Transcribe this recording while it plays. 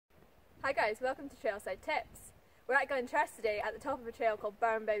Hi guys, welcome to Trailside Tips. We're at Glentress today at the top of a trail called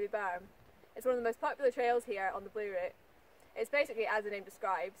Berm Berm. It's one of the most popular trails here on the Blue Route. It's basically, as the name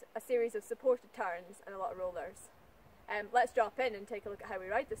describes, a series of supported turns and a lot of rollers. Let's drop in and take a look at how we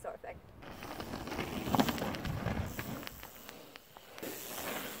ride this sort of thing.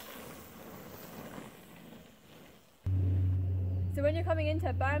 So when you're coming into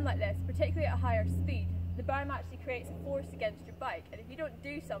a berm like this, particularly at a higher speed, the berm actually creates a force against your bike, and if you don't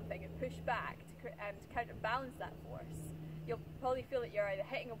do something and push back to counterbalance that force, you'll probably feel that you're either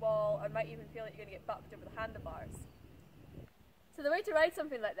hitting a wall or might even feel that you're going to get bucked over the handlebars. So the way to ride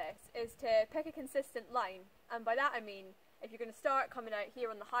something like this is to pick a consistent line, and by that I mean if you're going to start coming out here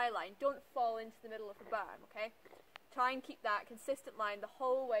on the high line, don't fall into the middle of the berm, okay? Try and keep that consistent line the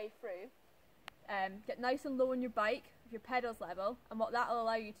whole way through. Get nice and low on your bike with your pedals level, and what that will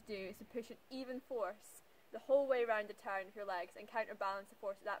allow you to do is to push an even force the whole way around the turn with your legs and counterbalance the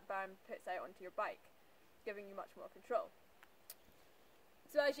force that berm puts out onto your bike, giving you much more control.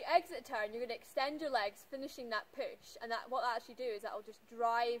 So as you exit the turn, you're going to extend your legs, finishing that push, and what that actually do is that will just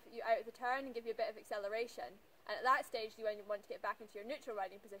drive you out of the turn and give you a bit of acceleration. And at that stage, you want to get back into your neutral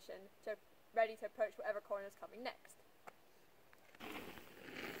riding position, ready to approach whatever corner is coming next.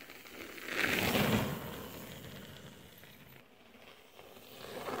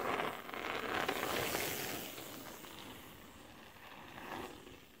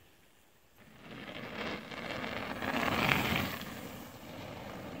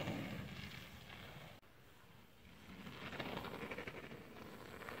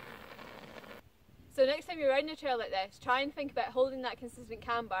 So next time you're riding a trail like this, try and think about holding that consistent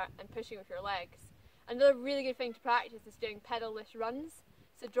camber and pushing with your legs. Another really good thing to practice is doing pedal-less runs.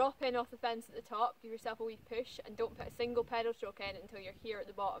 So drop in off the fence at the top, give yourself a wee push, and don't put a single pedal stroke in until you're here at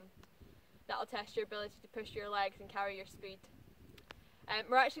the bottom. That'll test your ability to push your legs and carry your speed.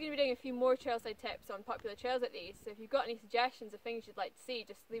 We're actually going to be doing a few more trailside tips on popular trails like these, so if you've got any suggestions of things you'd like to see,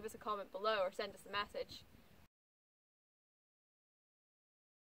 just leave us a comment below or send us a message.